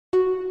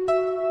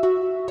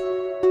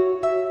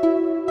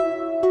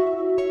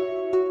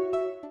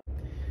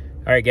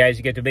All right, guys,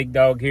 you got the big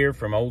dog here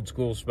from Old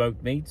School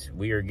Smoked Meats.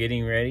 We are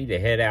getting ready to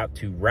head out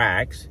to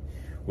Rack's,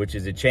 which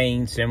is a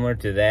chain similar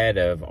to that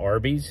of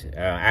Arby's.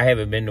 I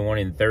haven't been to one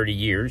in 30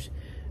 years.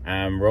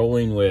 I'm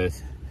rolling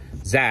with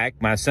Zach,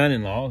 my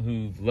son-in-law,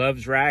 who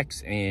loves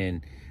Rack's.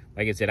 And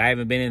like I said, I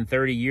haven't been in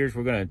 30 years.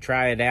 We're going to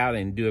try it out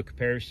and do a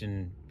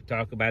comparison,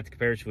 talk about the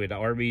comparison with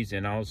Arby's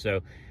and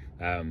also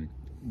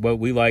what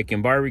we like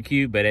in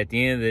barbecue. But at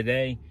the end of the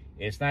day,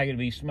 it's not going to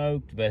be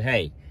smoked. But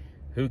hey,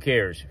 who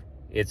cares?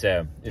 It's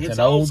an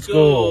old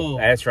school.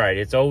 That's right.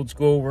 It's old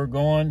school. We're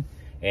going,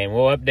 and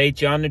we'll update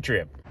you on the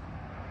trip.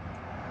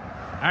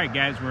 All right,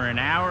 guys, we're an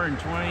hour and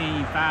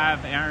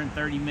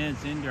 30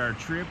 minutes into our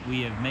trip.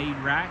 We have made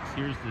Rack's.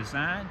 Here's the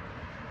sign.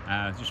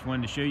 Just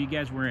wanted to show you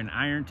guys we're in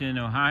Ironton,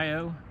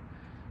 Ohio.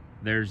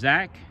 There's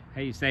Zach.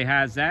 Hey, say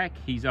hi, Zach.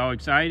 He's all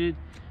excited.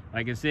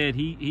 Like I said,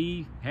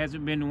 he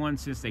hasn't been to one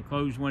since they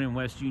closed one in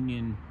West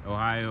Union,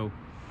 Ohio.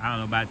 I don't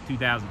know, about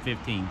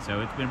 2015.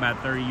 So it's been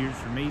about 30 years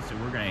for me, so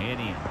we're going to head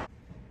in.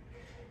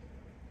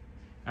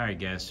 All right,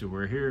 guys, so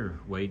we're here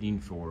waiting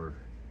for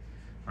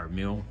our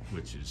meal,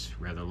 which is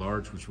rather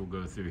large, which we'll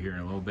go through here in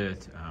a little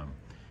bit.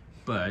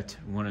 But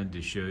wanted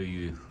to show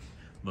you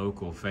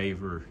local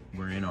favor.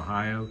 We're in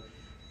Ohio.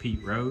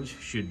 Pete Rose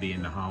should be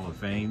in the Hall of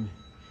Fame.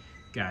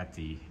 Got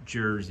the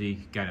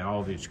jersey, got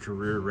all of his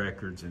career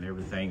records and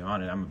everything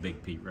on it. I'm a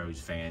big Pete Rose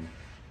fan.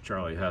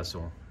 Charlie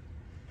Hustle.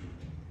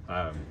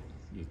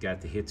 You've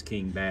got the Hits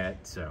King bat,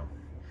 so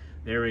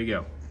there we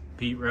go.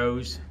 Pete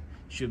Rose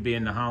should be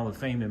in the Hall of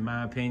Fame, in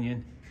my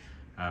opinion.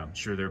 I'm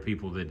sure there are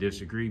people that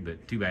disagree,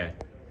 but too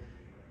bad.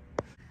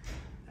 All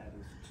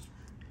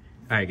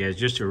right, guys,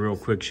 just a real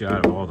quick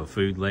shot of all the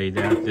food laid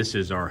out. This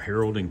is our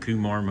Harold and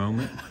Kumar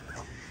moment.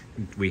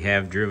 We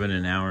have driven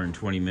an hour and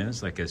 20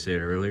 minutes, like I said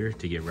earlier,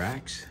 to get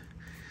Rack's.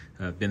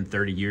 Been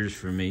 30 years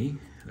for me,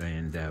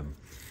 and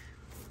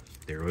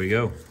there we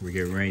go. We're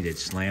getting ready to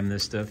slam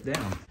this stuff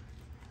down.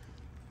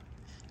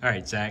 All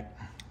right, Zach,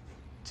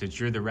 since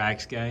you're the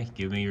Rack's guy,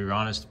 give me your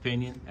honest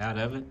opinion out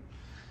of it.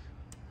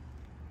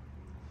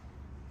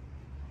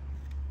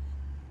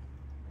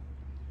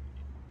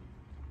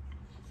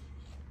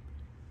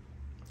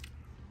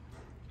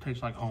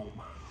 Tastes like home.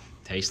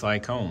 Tastes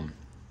like home.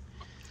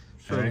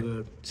 So right.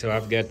 Good. So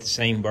I've got the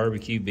same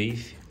barbecue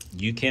beef.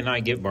 You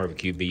cannot get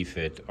barbecue beef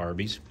at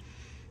Arby's.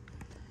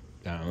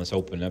 Let's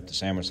open up the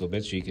sandwich a little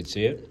bit so you can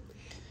see it.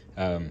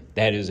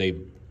 That is a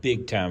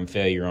big-time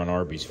failure on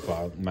Arby's,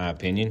 in my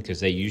opinion,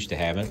 because they used to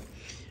have it.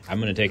 I'm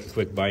going to take a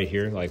quick bite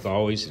here, like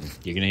always, and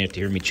you're going to have to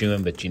hear me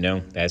chewing, but you know,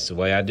 that's the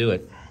way I do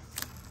it.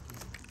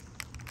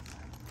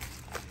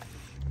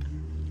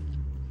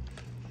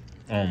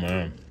 Oh,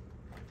 man.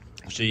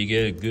 So you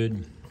get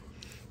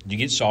you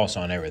get sauce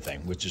on everything,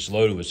 which is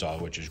loaded with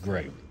sauce, which is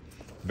great.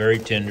 Very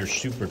tender,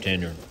 super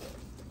tender.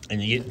 And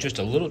you get just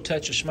a little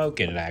touch of smoke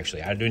in it,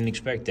 actually. I didn't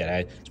expect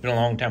that. It's been a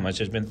long time. It's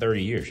just been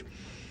 30 years.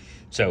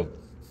 So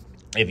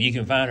if you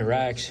can find a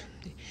Rack's,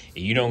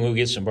 if you don't go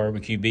get some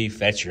barbecue beef,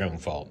 that's your own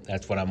fault.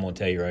 That's what I'm going to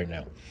tell you right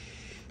now.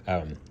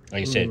 Like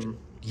I said, you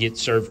get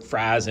served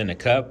fries in a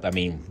cup. I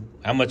mean,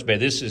 how much better?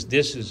 This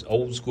is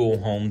old school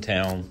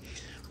hometown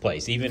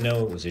place. Even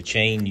though it was a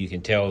chain, you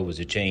can tell it was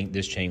a chain.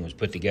 This chain was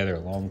put together a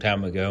long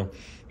time ago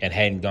and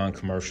hadn't gone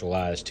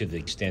commercialized to the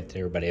extent that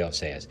everybody else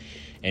has.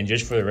 And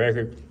just for the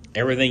record,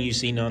 everything you've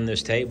seen on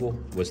this table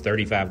was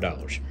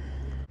 $35.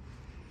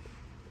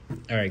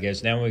 All right,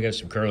 guys, now we got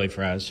some curly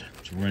fries.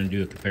 So we're going to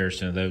do a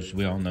comparison of those.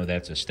 We all know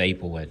that's a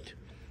staple at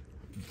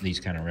these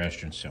kind of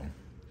restaurants. So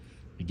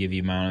to give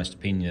you my honest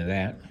opinion of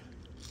that.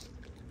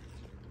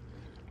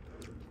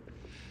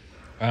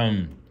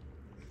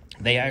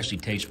 They actually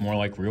taste more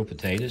like real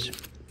potatoes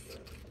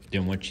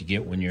than what you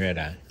get when you're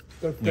at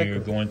when you're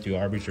going through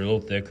Arby's. They're a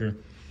little thicker.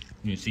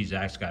 You see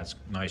Zach's got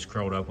nice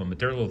curled up one, but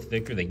they're a little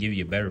thicker. They give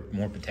you a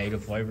more potato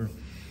flavor.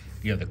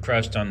 You know, the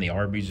crust on the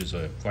Arby's is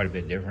quite a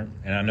bit different.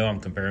 And I know I'm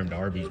comparing them to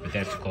Arby's, but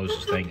that's the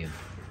closest thing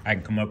I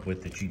can come up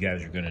with that you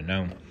guys are going to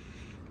know.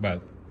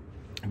 But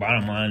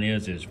bottom line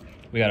is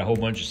we got a whole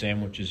bunch of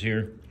sandwiches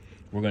here.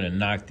 We're going to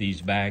knock these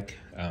back.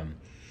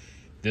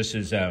 This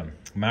is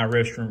my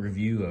restaurant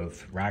review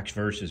of Rack's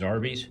versus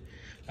Arby's.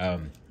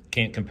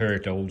 Can't compare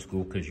it to Old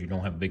School because you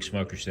don't have a big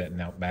smoker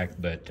setting out back,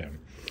 but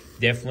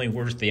definitely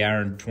worth the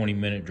hour and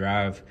 20-minute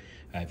drive.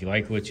 If you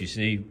like what you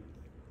see,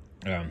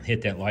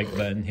 hit that like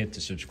button, hit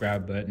the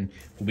subscribe button.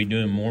 We'll be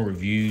doing more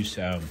reviews.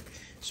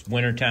 It's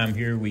wintertime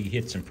here. We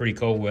hit some pretty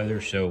cold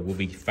weather, so we'll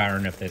be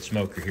firing up that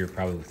smoker here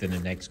probably within the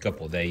next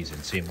couple of days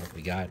and seeing what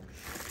we got.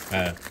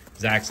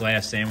 Zach's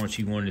last sandwich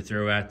he wanted to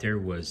throw out there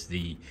was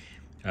the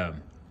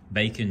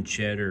bacon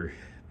cheddar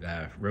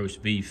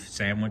roast beef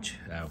sandwich,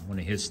 one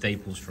of his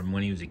staples from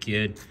when he was a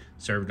kid,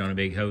 served on a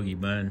big hoagie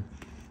bun.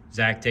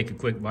 Zach, take a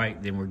quick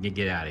bite, then we're going to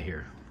get out of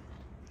here.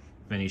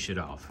 Finish it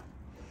off.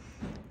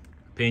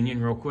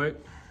 Opinion real quick?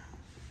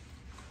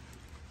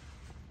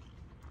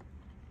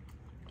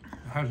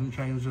 Hasn't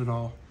changed at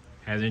all.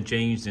 Hasn't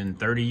changed in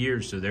 30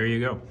 years, so there you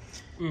go.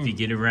 If you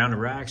get around the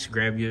Rack's,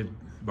 grab you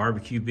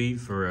barbecue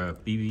beef or a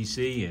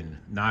BBC and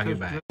knock it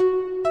back.